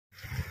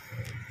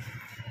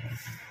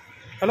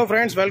Hello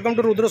friends, welcome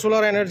to Rudra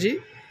Solar Energy.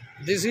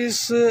 This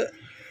is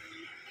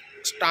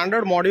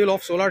standard module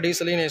of solar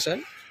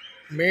desalination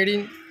made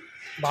in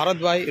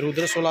Bharat by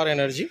Rudra Solar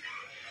Energy.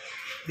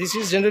 This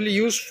is generally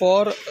used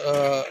for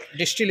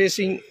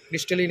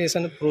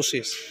desalination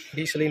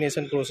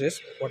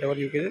process, whatever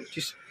you get.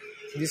 This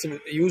is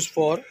used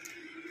for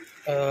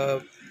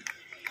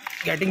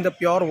getting the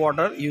pure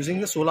water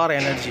using the solar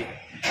energy.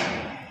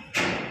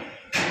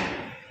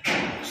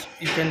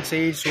 You can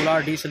say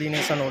solar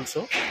desalination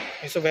also.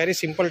 It's a very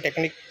simple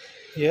technique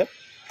here.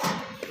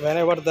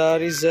 Whenever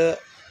there is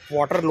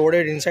water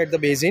loaded inside the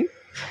basin,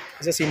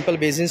 it's a simple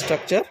basin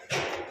structure,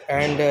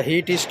 and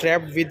heat is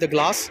trapped with the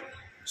glass.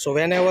 So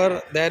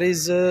whenever there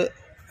is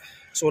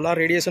solar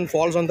radiation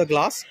falls on the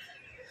glass,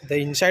 the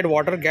inside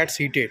water gets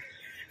heated,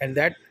 and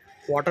that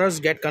waters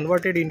get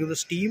converted into the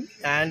steam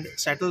and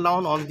settle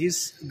down on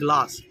this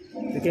glass.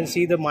 You can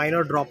see the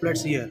minor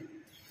droplets here,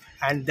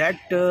 and that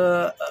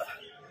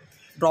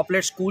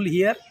droplets cool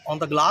here on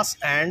the glass,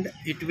 and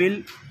it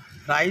will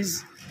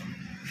rise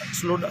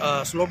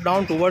slope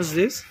down towards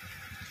this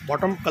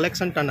bottom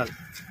collection tunnel,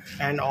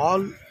 and all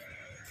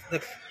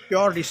the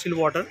pure distilled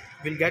water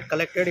will get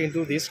collected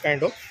into this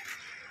kind of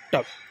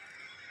tub.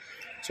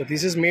 So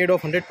this is made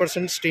of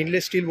 100%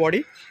 stainless steel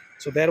body,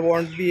 so there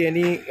won't be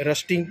any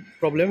rusting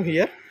problem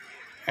here,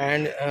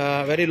 and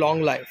very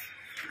long life.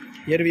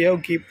 Here we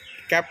have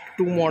kept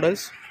two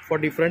models for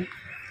different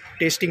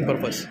testing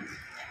purpose.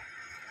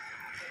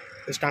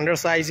 The standard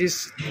size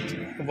is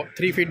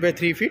 3 feet by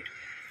 3 feet,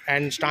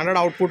 and standard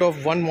output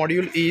of one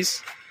module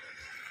is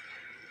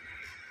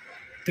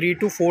 3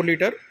 to 4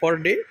 liter per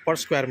day per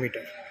square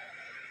meter.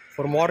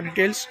 For more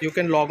details, you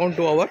can log on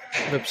to our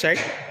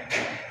website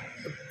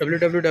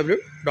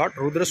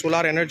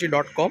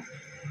www.rudrasolarenergy.com,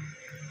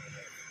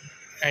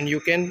 and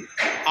you can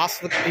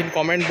ask in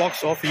comment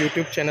box of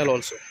YouTube channel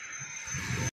also.